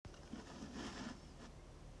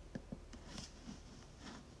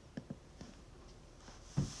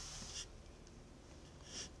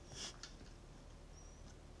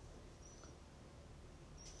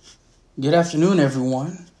Good afternoon,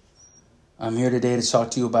 everyone. I'm here today to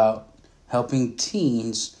talk to you about helping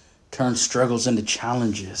teens turn struggles into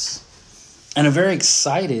challenges. And I'm very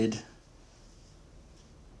excited.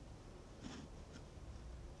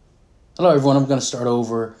 Hello, everyone. I'm going to start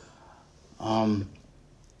over.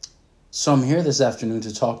 So I'm here this afternoon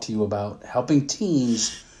to talk to you about helping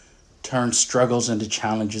teens turn struggles into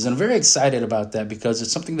challenges. And I'm very excited about that because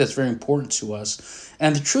it's something that's very important to us.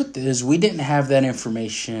 And the truth is, we didn't have that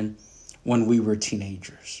information when we were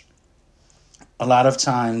teenagers. A lot of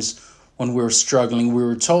times when we were struggling, we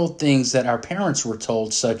were told things that our parents were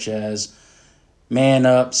told, such as man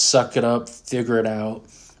up, suck it up, figure it out.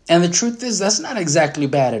 And the truth is, that's not exactly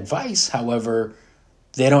bad advice. However,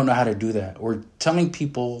 they don't know how to do that. We're telling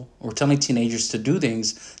teenagers to do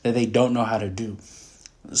things that they don't know how to do.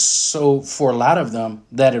 So for a lot of them,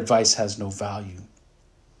 that advice has no value.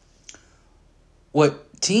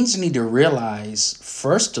 What teens need to realize,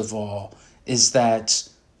 first of all, is that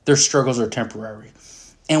their struggles are temporary.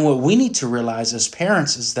 And what we need to realize as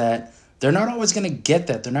parents is that they're not always going to get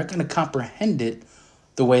that. They're not going to comprehend it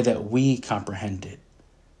the way that we comprehend it.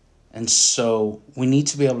 And so we need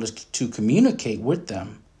to be able to communicate with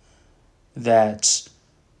them that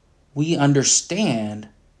we understand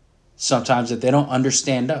sometimes that they don't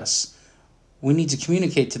understand us. We need to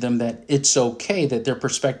communicate to them that it's okay, that their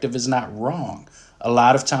perspective is not wrong. A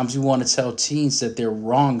lot of times we want to tell teens that they're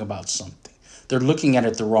wrong about something. They're looking at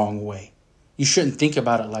it the wrong way. You shouldn't think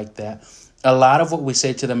about it like that. A lot of what we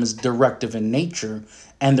say to them is directive in nature,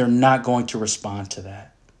 and they're not going to respond to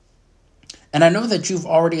that. And I know that you've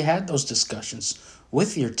already had those discussions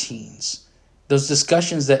with your teens. Those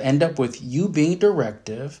discussions that end up with you being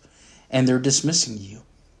directive and they're dismissing you.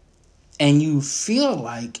 And you feel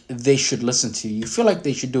like they should listen to you. You feel like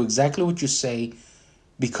they should do exactly what you say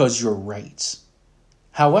because you're right.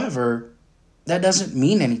 However, that doesn't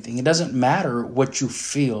mean anything. It doesn't matter what you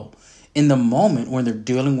feel. In the moment when they're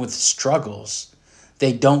dealing with struggles,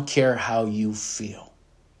 they don't care how you feel.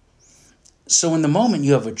 So in the moment,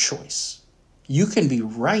 you have a choice. You can be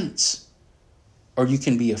right or you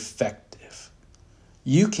can be effective.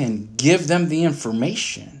 You can give them the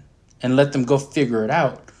information and let them go figure it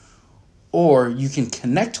out, or you can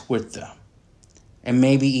connect with them and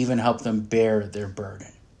maybe even help them bear their burden.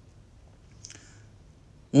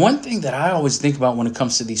 One thing that I always think about when it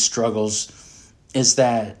comes to these struggles is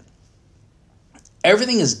that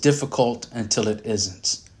everything is difficult until it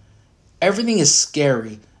isn't. Everything is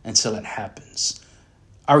scary until it happens.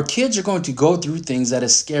 Our kids are going to go through things that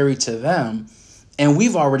is scary to them, and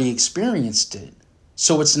we've already experienced it.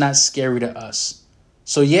 So it's not scary to us.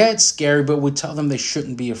 So yeah, it's scary, but we tell them they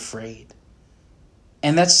shouldn't be afraid.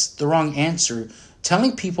 And that's the wrong answer.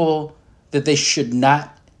 Telling people that they should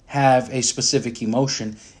not have a specific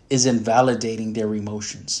emotion is invalidating their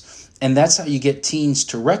emotions. And that's how you get teens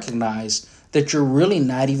to recognize that you're really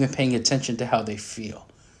not even paying attention to how they feel.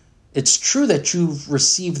 It's true that you've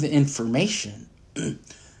received the information,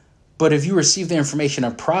 but if you receive the information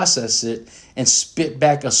and process it and spit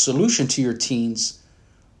back a solution to your teens,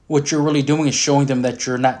 what you're really doing is showing them that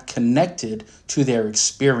you're not connected to their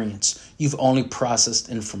experience. You've only processed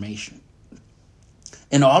information.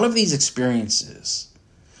 In all of these experiences,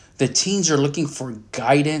 the teens are looking for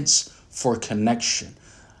guidance, for connection.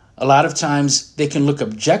 A lot of times they can look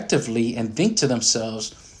objectively and think to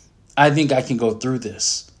themselves, I think I can go through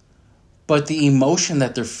this. But the emotion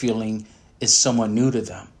that they're feeling is somewhat new to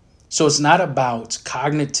them. So it's not about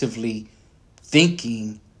cognitively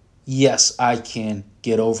thinking, yes, I can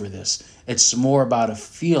get over this. It's more about a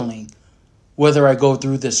feeling, whether I go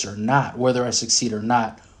through this or not, whether I succeed or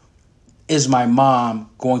not. Is my mom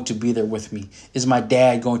going to be there with me? Is my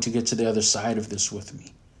dad going to get to the other side of this with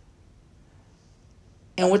me?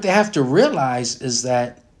 And what they have to realize is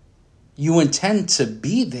that you intend to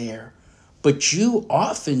be there, but you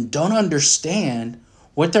often don't understand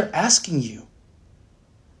what they're asking you.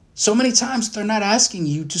 So many times they're not asking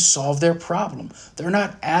you to solve their problem. They're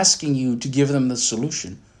not asking you to give them the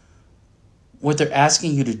solution. What they're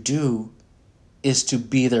asking you to do is to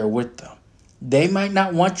be there with them. They might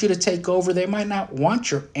not want you to take over. They might not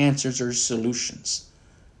want your answers or solutions.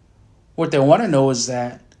 What they want to know is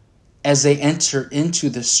that as they enter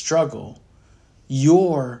into the struggle,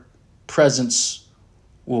 your presence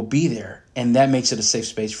will be there. And that makes it a safe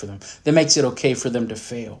space for them. That makes it okay for them to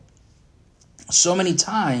fail. So many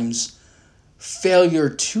times, failure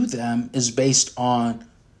to them is based on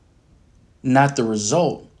not the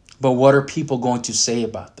result, but what are people going to say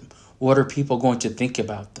about them? What are people going to think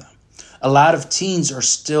about them? A lot of teens are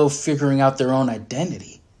still figuring out their own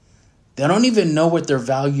identity. They don't even know what their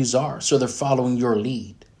values are, so they're following your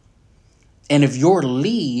lead. And if your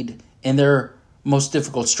lead in their most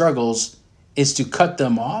difficult struggles is to cut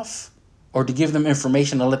them off or to give them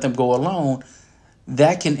information and let them go alone,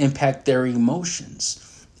 that can impact their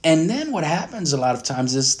emotions. And then what happens a lot of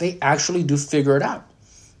times is they actually do figure it out.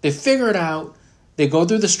 They figure it out, they go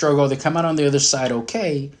through the struggle, they come out on the other side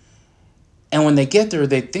okay, and when they get there,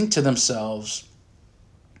 they think to themselves,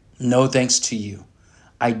 no thanks to you.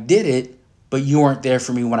 I did it, but you weren't there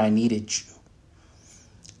for me when I needed you.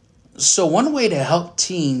 So one way to help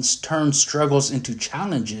teens turn struggles into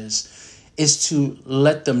challenges is to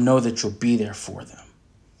let them know that you'll be there for them.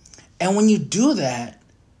 And when you do that,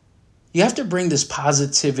 you have to bring this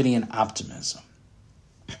positivity and optimism.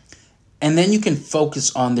 And then you can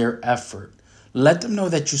focus on their effort. Let them know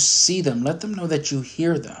that you see them. Let them know that you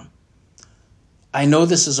hear them. I know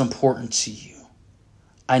this is important to you.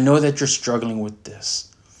 I know that you're struggling with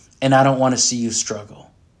this, and I don't want to see you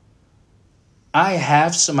struggle. I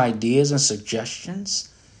have some ideas and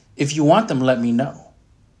suggestions. If you want them, let me know.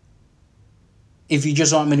 If you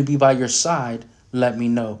just want me to be by your side, let me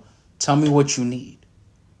know. Tell me what you need.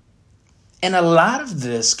 And a lot of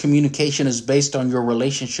this communication is based on your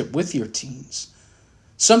relationship with your teens.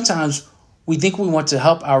 Sometimes we think we want to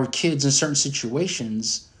help our kids in certain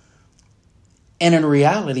situations, and in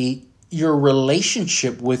reality, your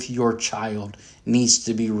relationship with your child needs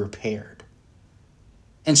to be repaired.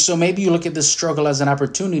 And so maybe you look at this struggle as an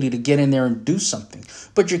opportunity to get in there and do something.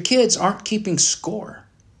 But your kids aren't keeping score.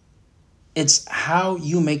 It's how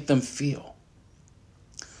you make them feel.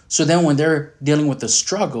 So then when they're dealing with the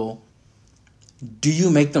struggle, do you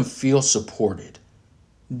make them feel supported?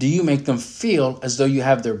 Do you make them feel as though you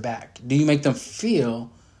have their back? Do you make them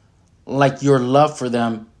feel like your love for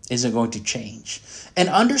them isn't going to change? And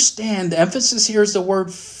understand the emphasis here is the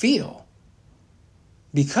word feel.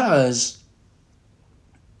 Because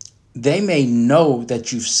they may know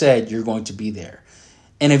that you've said you're going to be there.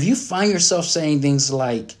 And if you find yourself saying things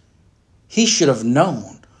like, he should have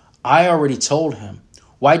known, I already told him,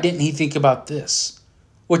 why didn't he think about this?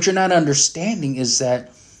 What you're not understanding is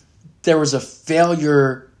that there was a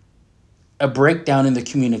failure, a breakdown in the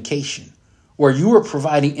communication where you were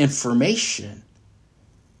providing information,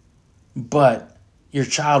 but your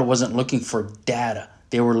child wasn't looking for data.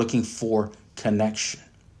 They were looking for connection.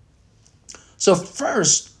 So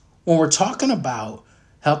first, when we're talking about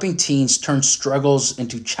helping teens turn struggles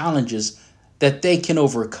into challenges that they can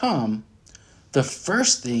overcome, the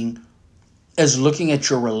first thing is looking at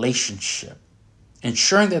your relationship,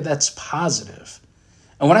 ensuring that that's positive.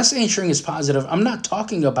 And when I say ensuring it's positive, I'm not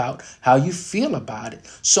talking about how you feel about it.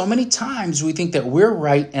 So many times we think that we're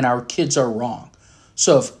right and our kids are wrong.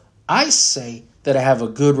 So if I say that I have a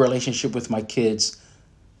good relationship with my kids,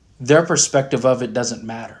 their perspective of it doesn't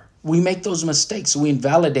matter. We make those mistakes. We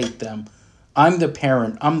invalidate them. I'm the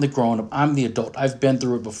parent. I'm the grown-up. I'm the adult. I've been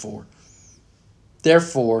through it before.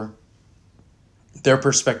 Therefore, their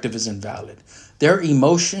perspective is invalid. Their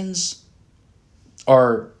emotions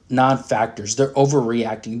are non-factors. They're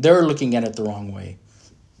overreacting. They're looking at it the wrong way.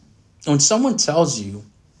 When someone tells you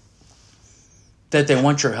that they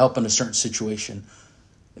want your help in a certain situation,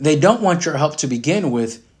 they don't want your help to begin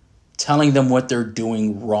with telling them what they're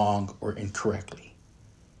doing wrong or incorrectly.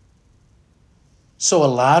 So a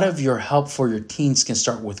lot of your help for your teens can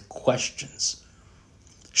start with questions.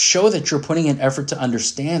 Show that you're putting an effort to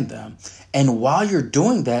understand them. And while you're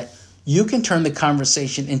doing that, you can turn the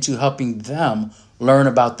conversation into helping them learn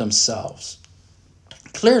about themselves.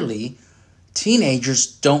 Clearly, teenagers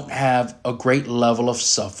don't have a great level of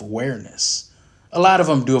self-awareness. A lot of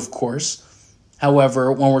them do, of course.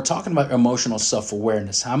 However, when we're talking about emotional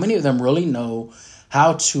self-awareness, how many of them really know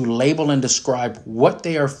how to label and describe what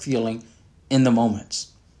they are feeling in the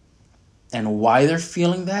moments and why they're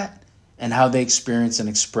feeling that and how they experience and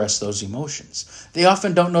express those emotions? They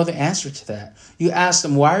often don't know the answer to that. You ask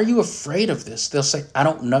them, why are you afraid of this? They'll say, I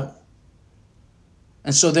don't know.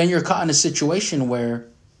 And so then you're caught in a situation where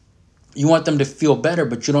you want them to feel better,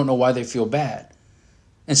 but you don't know why they feel bad.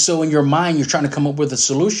 And so in your mind, you're trying to come up with a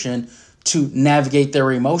solution to navigate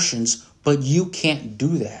their emotions, but you can't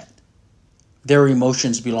do that. Their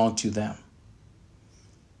emotions belong to them.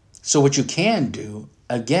 So what you can do,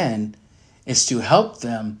 again, is to help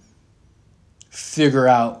them figure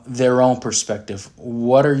out their own perspective.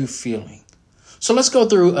 What are you feeling? So let's go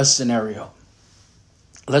through a scenario.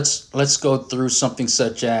 Let's go through something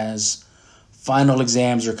such as final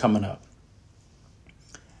exams are coming up.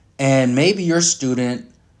 And maybe your student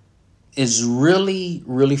is really,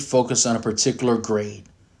 really focused on a particular grade.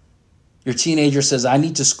 Your teenager says, I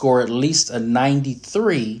need to score at least a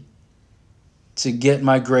 93 to get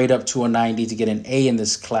my grade up to a 90 to get an A in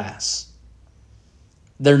this class.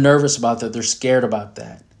 They're nervous about that. They're scared about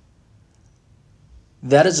that.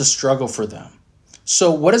 that is a struggle for them.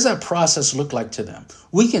 So what does that process look like to them?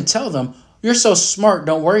 We can tell them, you're so smart,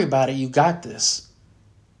 don't worry about it, you got this.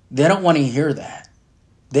 They don't want to hear that.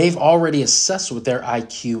 They've already assessed what their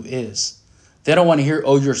IQ is. They don't want to hear,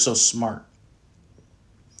 oh, you're so smart.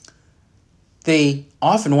 They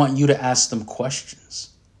often want you to ask them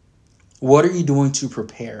questions. What are you doing to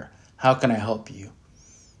prepare? How can I help you?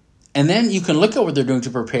 And then you can look at what they're doing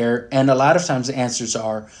to prepare, and a lot of times the answers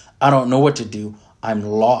are, I don't know what to do. I'm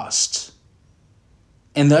lost.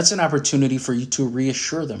 And that's an opportunity for you to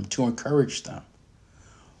reassure them, to encourage them.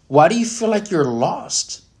 Why do you feel like you're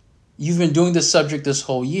lost? You've been doing this subject this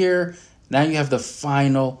whole year. Now you have the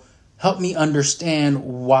final. Help me understand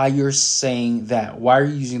why you're saying that. Why are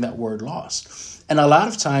you using that word lost? And a lot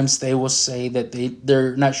of times they will say that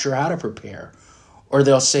they're not sure how to prepare. Or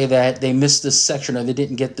they'll say that they missed this section or they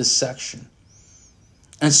didn't get this section.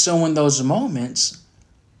 And so in those moments,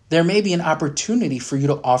 there may be an opportunity for you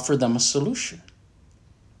to offer them a solution.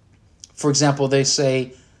 For example, they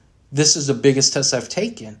say, this is the biggest test I've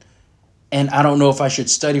taken, and I don't know if I should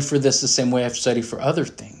study for this the same way I've studied for other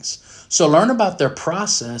things. So learn about their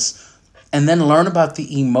process and then learn about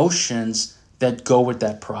the emotions that go with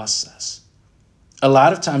that process. A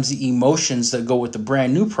lot of times the emotions that go with the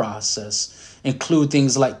brand new process include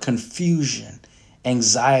things like confusion,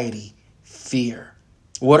 anxiety, fear.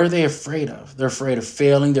 What are they afraid of? They're afraid of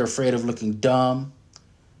failing. They're afraid of looking dumb.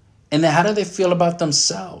 And then how do they feel about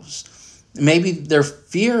themselves? Maybe their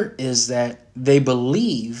fear is that they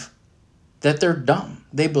believe that they're dumb.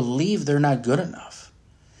 They believe they're not good enough.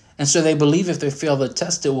 And so they believe if they fail the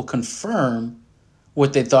test, it will confirm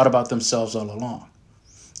what they thought about themselves all along.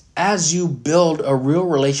 As you build a real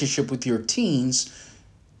relationship with your teens,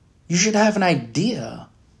 you should have an idea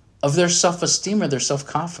of their self-esteem or their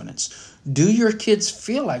self-confidence. Do your kids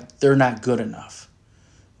feel like they're not good enough?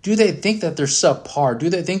 Do they think that they're subpar? Do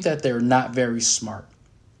they think that they're not very smart?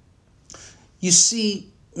 You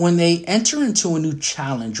see, when they enter into a new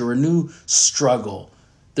challenge or a new struggle,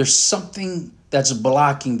 there's something that's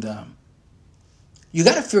blocking them. You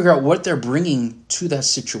got to figure out what they're bringing to that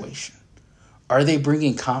situation. Are they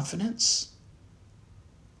bringing confidence?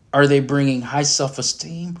 Are they bringing high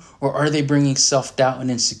self-esteem? Or are they bringing self-doubt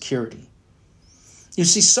and insecurity? You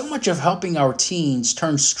see, so much of helping our teens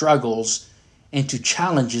turn struggles into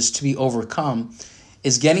challenges to be overcome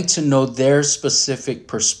is getting to know their specific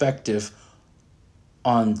perspective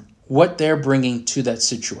on what they're bringing to that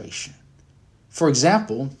situation. For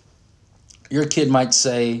example, your kid might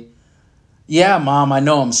say, yeah, Mom, I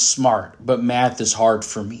know I'm smart, but math is hard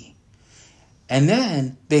for me. And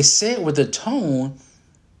then they say it with a tone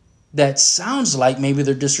that sounds like maybe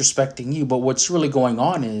they're disrespecting you, but what's really going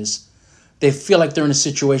on is they feel like they're in a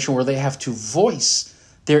situation where they have to voice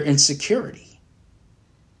their insecurity.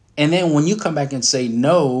 And then when you come back and say,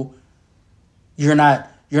 no, you're not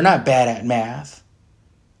bad at math.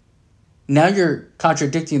 Now you're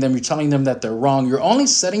contradicting them. You're telling them that they're wrong. You're only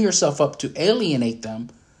setting yourself up to alienate them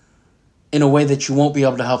in a way that you won't be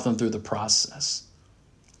able to help them through the process.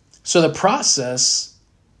 So the process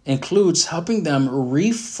includes helping them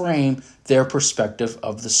reframe their perspective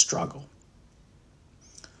of the struggle.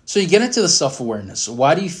 So you get into the self-awareness.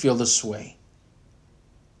 Why do you feel this way?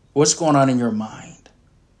 What's going on in your mind?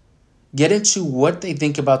 Get into what they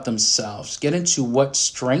think about themselves. Get into what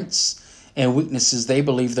strengths and weaknesses they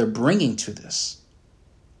believe they're bringing to this.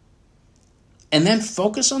 And then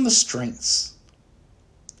focus on the strengths.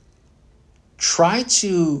 Try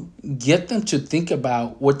to get them to think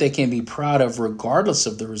about what they can be proud of regardless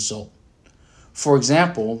of the result. For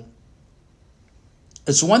example,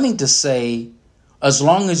 it's one thing to say, as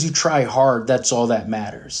long as you try hard, that's all that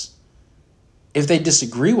matters. If they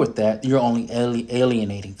disagree with that, you're only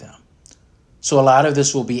alienating them. So a lot of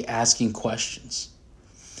this will be asking questions.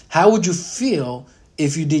 How would you feel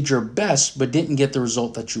if you did your best but didn't get the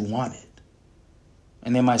result that you wanted?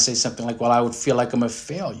 And they might say something like, well, I would feel like I'm a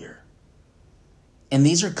failure. And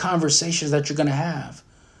these are conversations that you're going to have.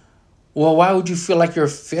 Well, why would you feel like you're a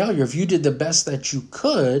failure? If you did the best that you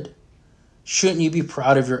could, shouldn't you be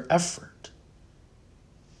proud of your effort?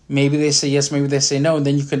 Maybe they say yes, maybe they say no. And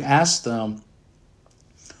then you can ask them,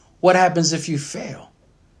 what happens if you fail?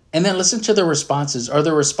 And then listen to their responses. Are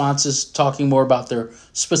their responses talking more about their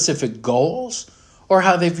specific goals or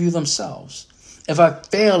how they view themselves? If I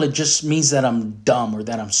fail, it just means that I'm dumb or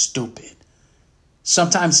that I'm stupid.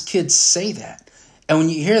 Sometimes kids say that. And when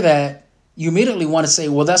you hear that, you immediately want to say,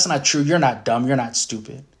 well, that's not true. You're not dumb. You're not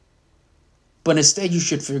stupid. But instead, you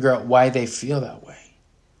should figure out why they feel that way.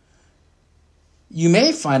 You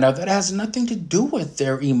may find out that it has nothing to do with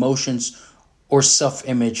their emotions or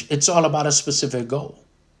self-image. It's all about a specific goal.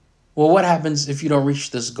 Well, what happens if you don't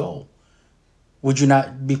reach this goal? Would you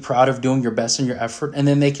not be proud of doing your best and your effort? And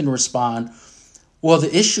then they can respond, well,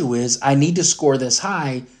 the issue is I need to score this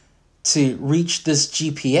high to reach this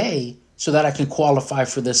GPA so that I can qualify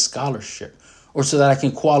for this scholarship or so that I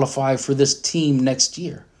can qualify for this team next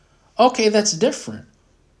year. Okay, that's different.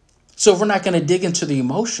 So if we're not going to dig into the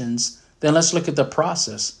emotions, then let's look at the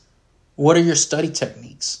process. What are your study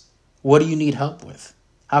techniques? What do you need help with?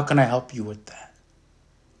 How can I help you with that?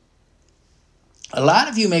 A lot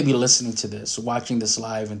of you may be listening to this, watching this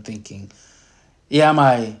live and thinking, yeah,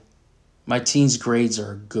 my teens' grades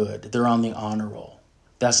are good. They're on the honor roll.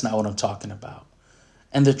 That's not what I'm talking about.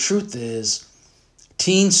 And the truth is,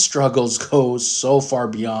 teen struggles go so far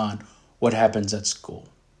beyond what happens at school.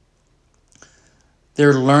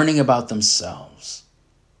 They're learning about themselves.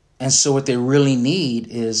 And so what they really need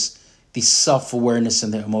is the self-awareness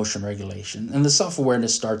and the emotion regulation. And the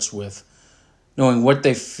self-awareness starts with knowing what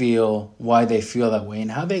they feel, why they feel that way, and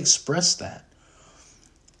how they express that.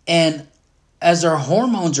 And as our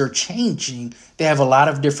hormones are changing, they have a lot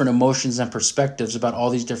of different emotions and perspectives about all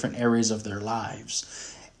these different areas of their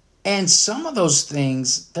lives. And some of those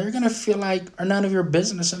things, they're going to feel like are none of your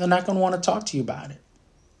business, and they're not going to want to talk to you about it.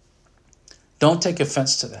 Don't take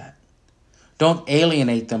offense to that. Don't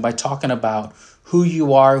alienate them by talking about who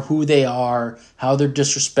you are, who they are, how they're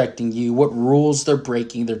disrespecting you, what rules they're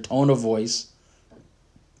breaking, their tone of voice.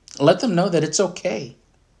 Let them know that it's okay.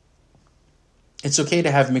 It's okay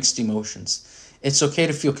to have mixed emotions. It's okay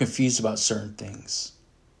to feel confused about certain things.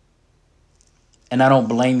 And I don't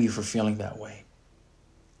blame you for feeling that way.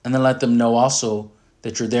 And then let them know also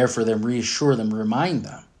that you're there for them, reassure them, remind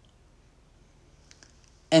them.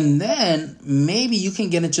 And then maybe you can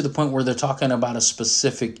get into the point where they're talking about a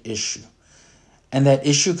specific issue. And that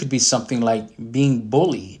issue could be something like being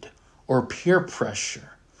bullied or peer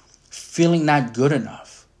pressure, feeling not good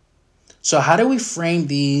enough. So how do we frame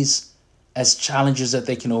these as challenges that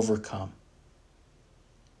they can overcome?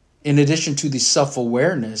 In addition to the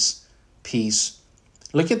self-awareness piece,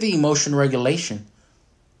 look at the emotion regulation.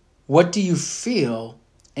 What do you feel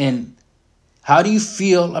and how do you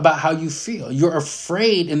feel about how you feel? You're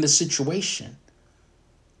afraid in the situation.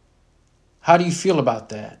 How do you feel about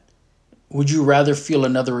that? Would you rather feel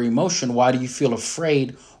another emotion? Why do you feel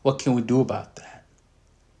afraid? What can we do about that?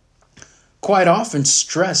 Quite often,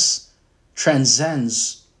 stress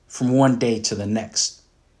transcends from one day to the next.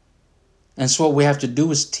 And so what we have to do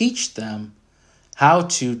is teach them how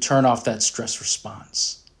to turn off that stress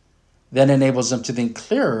response. That enables them to think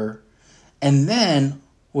clearer. And then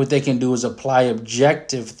what they can do is apply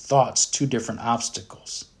objective thoughts to different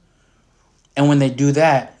obstacles. And when they do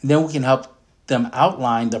that, then we can help them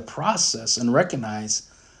outline the process and recognize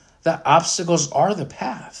that obstacles are the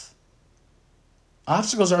path.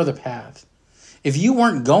 Obstacles are the path. If you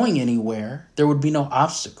weren't going anywhere, there would be no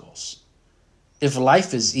obstacles. If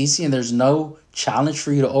life is easy and there's no challenge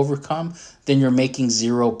for you to overcome, then you're making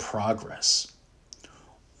zero progress.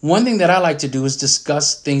 One thing that I like to do is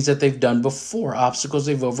discuss things that they've done before, obstacles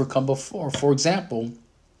they've overcome before. For example,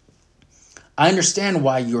 I understand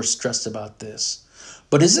why you're stressed about this,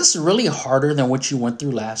 but is this really harder than what you went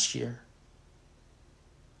through last year?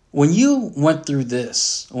 When you went through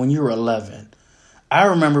this, when you were 11, I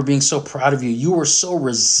remember being so proud of you. You were so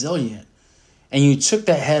resilient and you took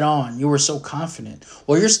that head on. You were so confident.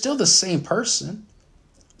 Well, you're still the same person,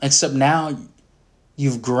 except now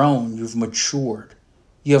you've grown, you've matured.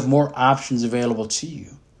 You have more options available to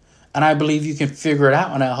you. And I believe you can figure it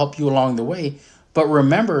out and I'll help you along the way. But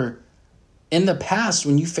remember, in the past,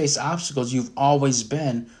 when you face obstacles, you've always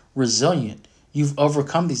been resilient. You've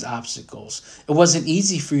overcome these obstacles. It wasn't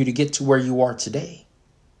easy for you to get to where you are today.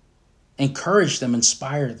 Encourage them,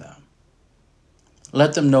 inspire them.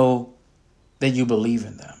 Let them know that you believe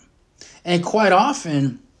in them. And quite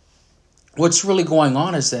often, what's really going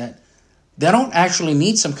on is that they don't actually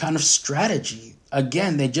need some kind of strategy.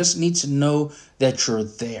 Again, they just need to know that you're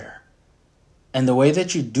there. And the way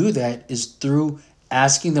that you do that is through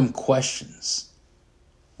asking them questions.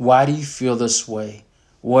 Why do you feel this way?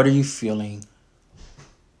 What are you feeling?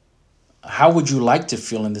 How would you like to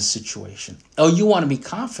feel in this situation? Oh, you want to be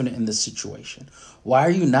confident in this situation. Why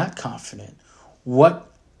are you not confident?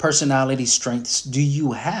 What personality strengths do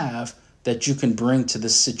you have that you can bring to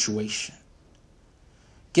this situation?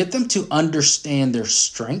 Get them to understand their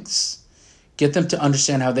strengths. Get them to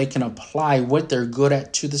understand how they can apply what they're good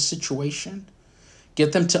at to the situation.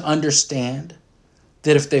 Get them to understand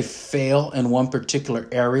that if they fail in one particular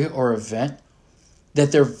area or event,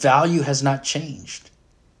 that their value has not changed.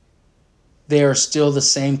 They are still the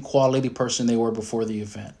same quality person they were before the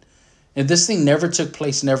event. If this thing never took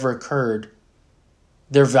place, never occurred,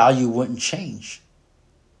 their value wouldn't change.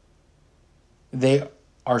 They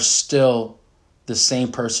are still the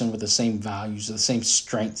same person with the same values, the same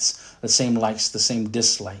strengths, the same likes, the same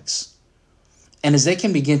dislikes. And as they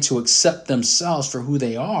can begin to accept themselves for who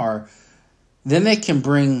they are, then they can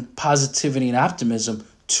bring positivity and optimism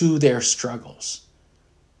to their struggles.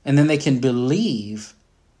 And then they can believe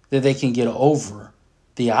that they can get over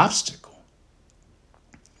the obstacle.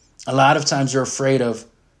 A lot of times they're afraid of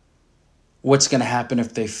what's going to happen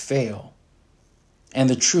if they fail. And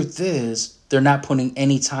the truth is, they're not putting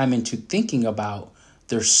any time into thinking about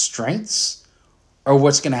their strengths or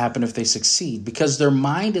what's going to happen if they succeed, because their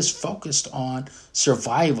mind is focused on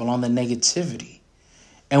survival, on the negativity.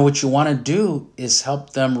 And what you want to do is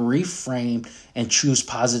help them reframe and choose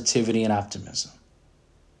positivity and optimism.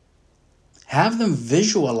 Have them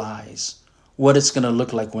visualize what it's going to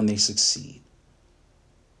look like when they succeed.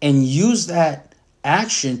 And use that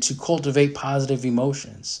action to cultivate positive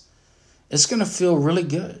emotions. It's going to feel really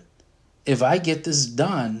good. If I get this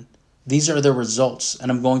done, these are the results,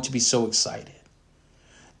 and I'm going to be so excited.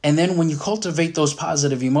 And then when you cultivate those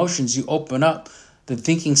positive emotions, you open up the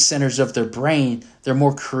thinking centers of their brain. They're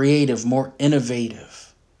more creative, more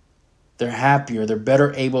innovative. They're happier. They're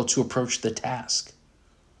better able to approach the task.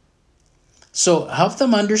 So help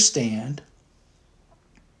them understand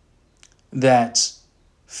that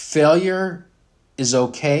failure is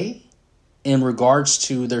okay in regards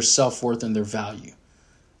to their self-worth and their value.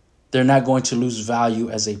 They're not going to lose value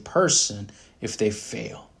as a person if they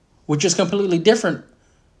fail, which is completely different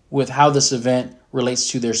with how this event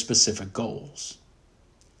relates to their specific goals.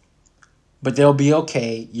 But they'll be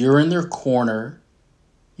okay. You're in their corner.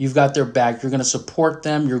 You've got their back. You're going to support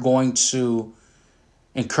them. You're going to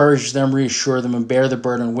encourage them, reassure them, and bear the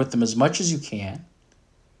burden with them as much as you can.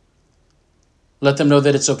 Let them know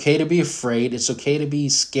that it's okay to be afraid. It's okay to be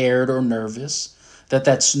scared or nervous, that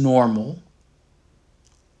that's normal.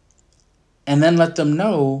 And then let them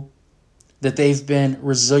know that they've been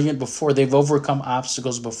resilient before. They've overcome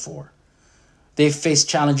obstacles before. They've faced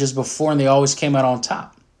challenges before, and they always came out on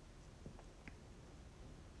top.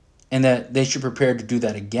 And that they should prepare to do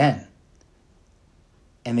that again.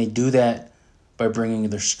 And they do that by bringing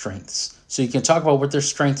their strengths. So you can talk about what their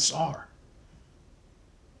strengths are.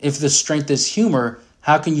 If the strength is humor,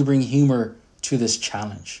 how can you bring humor to this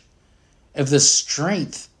challenge? If the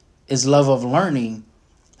strength is love of learning,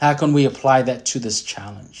 how can we apply that to this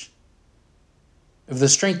challenge? If the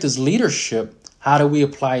strength is leadership, how do we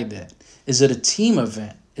apply that? Is it a team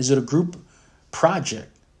event? Is it a group project?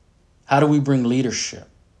 How do we bring leadership?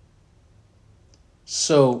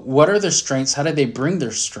 So what are their strengths? How do they bring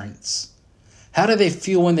their strengths? How do they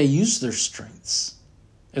feel when they use their strengths?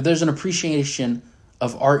 If there's an appreciation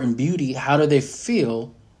of art and beauty, how do they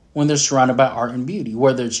feel when they're surrounded by art and beauty,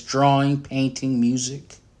 whether it's drawing, painting,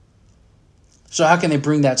 music? So how can they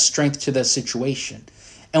bring that strength to that situation?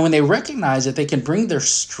 And when they recognize that they can bring their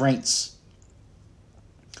strengths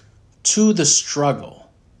to the struggle,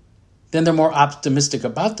 then they're more optimistic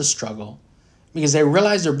about the struggle because they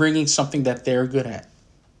realize they're bringing something that they're good at.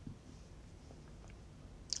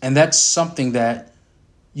 And that's something that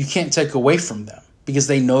you can't take away from them because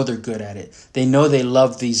they know they're good at it. They know they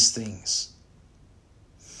love these things.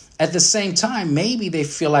 At the same time, maybe they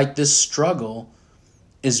feel like this struggle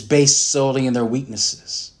is based solely in their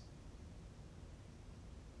weaknesses.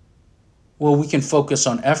 Well, we can focus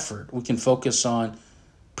on effort. We can focus on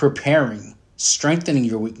preparing, strengthening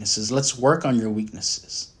your weaknesses. Let's work on your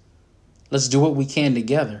weaknesses. Let's do what we can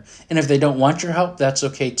together. And if they don't want your help, that's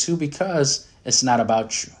okay too, because it's not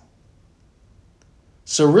about you.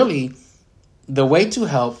 So really, the way to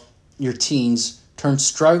help your teens turn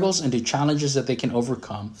struggles into challenges that they can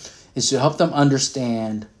overcome is to help them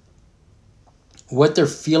understand what they're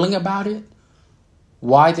feeling about it,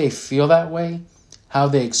 why they feel that way, how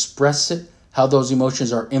they express it, how those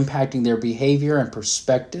emotions are impacting their behavior and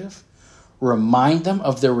perspective. Remind them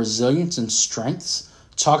of their resilience and strengths.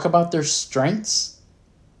 Talk about their strengths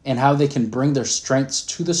and how they can bring their strengths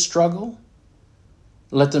to the struggle.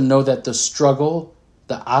 Let them know that the struggle,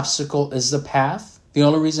 the obstacle is the path. The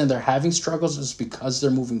only reason they're having struggles is because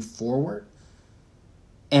they're moving forward.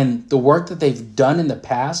 And the work that they've done in the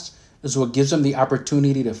past is what gives them the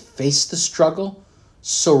opportunity to face the struggle.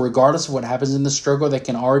 So regardless of what happens in the struggle, they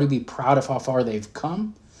can already be proud of how far they've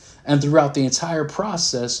come. And throughout the entire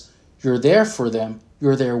process, you're there for them.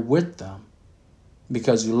 You're there with them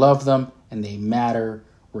because you love them and they matter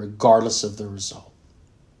regardless of the result.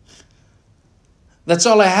 That's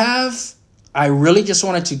all I have. I really just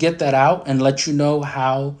wanted to get that out and let you know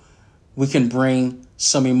how we can bring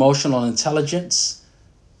some emotional intelligence,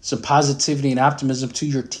 some positivity and optimism to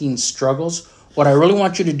your teen struggles what I really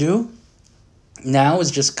want you to do now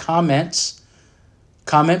is just comment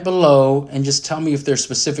below and just tell me if there's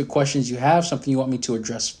specific questions you have, something you want me to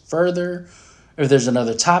address further, if there's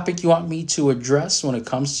another topic you want me to address when it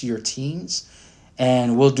comes to your teens.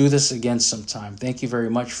 And we'll do this again sometime. Thank you very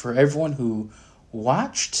much for everyone who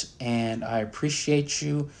watched, and I appreciate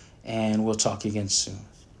you, and we'll talk again soon.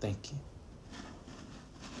 Thank you.